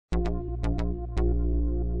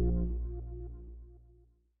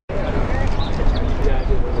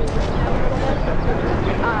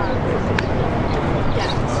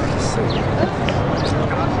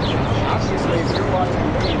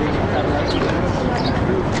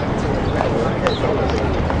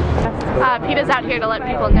PETA's out here to let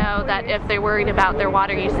people know that if they're worried about their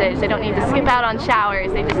water usage, they don't need to skip out on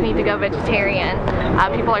showers, they just need to go vegetarian.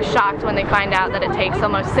 People are shocked when they find out that it takes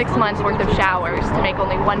almost 6 months worth of showers to make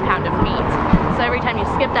only 1 pound of meat. So every time you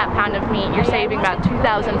skip that pound of meat, you're saving about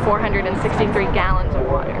 2,463 gallons of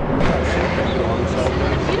water.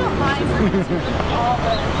 You don't mind all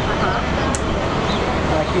the...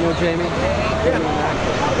 Like, you know, Jamie?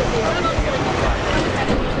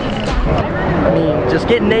 I mean, just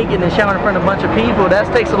getting naked and showering in front of a bunch of people,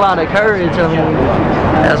 that takes a lot of courage. I mean,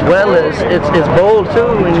 as well as it's bold too.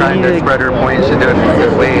 And trying to spread her point, she do it in a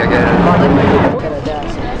good way, I guess.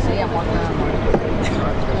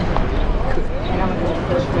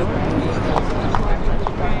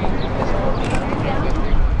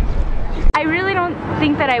 I really don't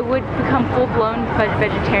think that I would become full-blown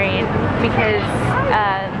vegetarian because,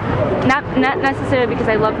 not necessarily because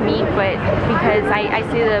I love meat, but because I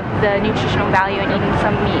see the nutritional value in eating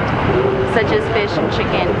some meat, such as fish and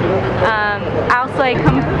chicken. I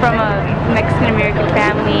come from a Mexican-American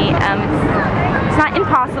family. It's not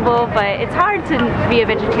impossible, but it's hard to be a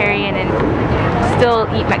vegetarian and still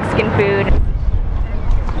eat Mexican food.